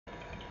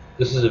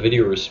This is a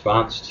video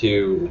response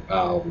to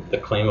the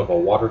claim of a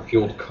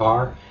water-fueled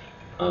car.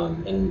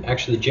 And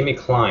actually, Jimmy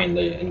Klein,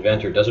 the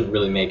inventor, doesn't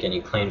really make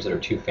any claims that are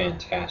too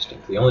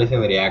fantastic. The only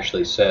thing that he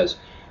actually says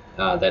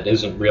that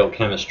isn't real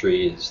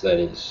chemistry is that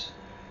his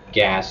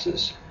gas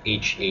is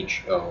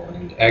HHO.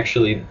 And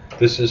actually,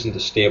 this isn't a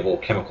stable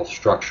chemical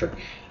structure.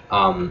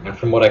 And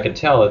from what I can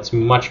tell, it's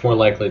much more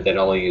likely that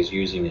all he is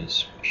using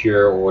is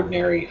pure,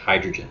 ordinary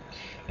hydrogen.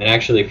 And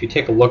actually, if you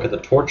take a look at the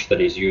torch that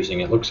he's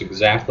using, it looks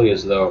exactly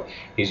as though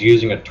he's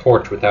using a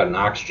torch without an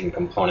oxygen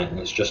component and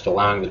is just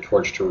allowing the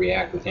torch to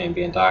react with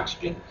ambient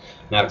oxygen.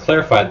 Now, to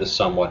clarify this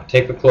somewhat,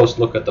 take a close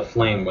look at the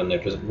flame when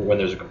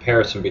there's a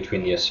comparison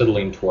between the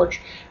acetylene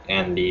torch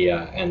and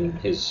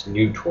his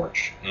new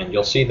torch, and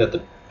you'll see that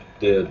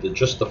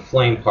just the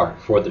flame part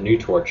for the new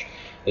torch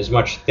is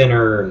much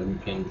thinner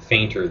and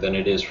fainter than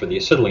it is for the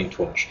acetylene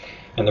torch.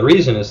 And the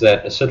reason is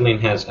that acetylene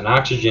has an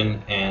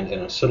oxygen and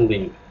an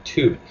acetylene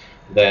tube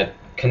that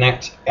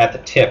connect at the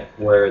tip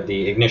where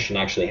the ignition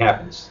actually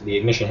happens. The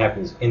ignition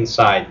happens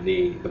inside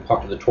the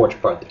part of the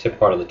torch part, the tip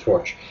part of the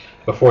torch,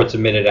 before it's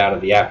emitted out of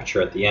the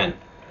aperture at the end.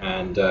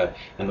 And the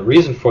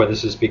reason for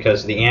this is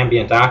because the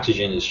ambient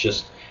oxygen is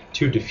just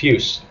too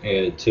diffuse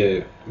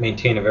to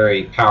maintain a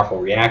very powerful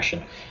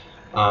reaction.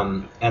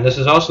 And this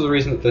is also the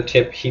reason that the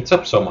tip heats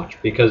up so much,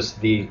 because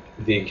the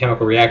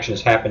chemical reaction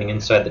is happening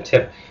inside the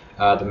tip.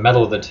 The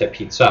metal of the tip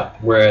heats up,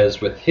 whereas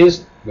with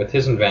his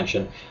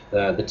invention,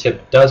 the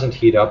tip doesn't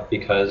heat up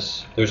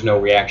because there's no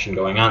reaction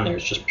going on there.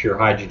 It's just pure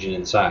hydrogen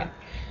inside.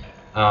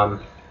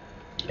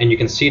 And you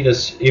can see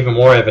this even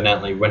more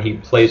evidently when he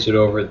plays it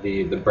over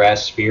the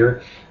brass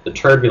sphere. The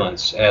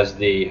turbulence as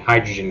the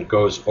hydrogen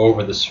goes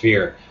over the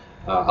sphere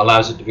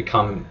allows it to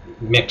become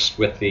mixed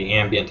with the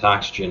ambient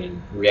oxygen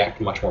and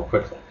react much more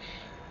quickly.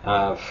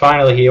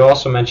 Finally, he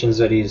also mentions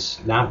that he's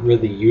not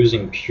really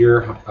using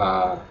pure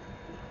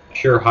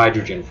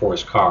hydrogen for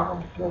his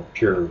car, or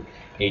pure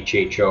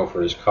HHO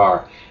for his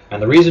car. And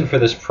the reason for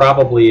this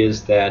probably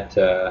is that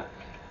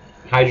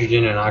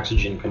hydrogen and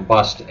oxygen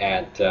combust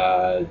at,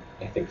 I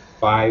think,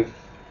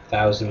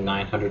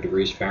 5,900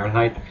 degrees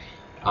Fahrenheit.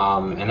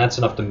 And that's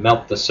enough to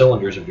melt the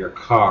cylinders of your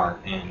car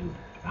and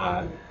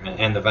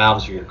the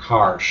valves of your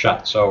car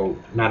shut, so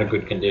not a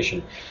good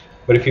condition.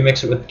 But if you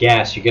mix it with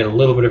gas, you get a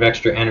little bit of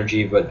extra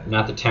energy, but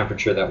not the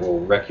temperature that will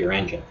wreck your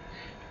engine.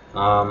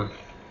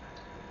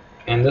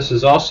 And this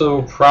is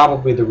also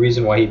probably the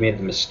reason why he made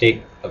the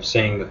mistake of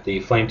saying that the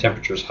flame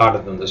temperature is hotter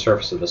than the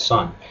surface of the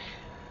sun.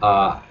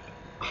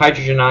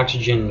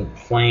 Hydrogen-oxygen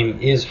flame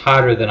is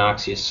hotter than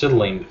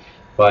oxyacetylene,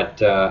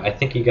 but I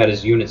think he got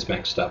his units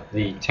mixed up.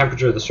 The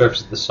temperature of the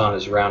surface of the sun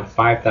is around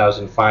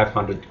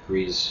 5,500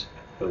 degrees,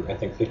 or I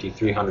think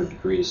 5,300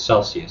 degrees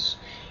Celsius.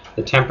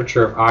 The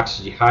temperature of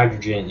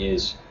oxyhydrogen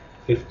is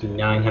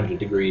 5,900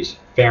 degrees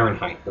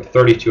Fahrenheit, or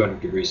 3,200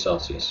 degrees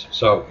Celsius.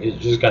 So it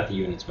just got the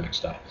units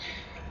mixed up.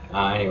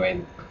 Anyway,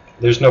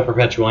 there's no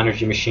perpetual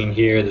energy machine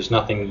here. There's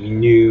nothing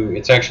new.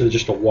 It's actually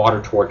just a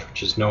water torch,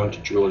 which is known to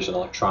jewelers and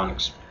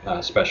electronics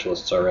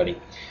specialists already.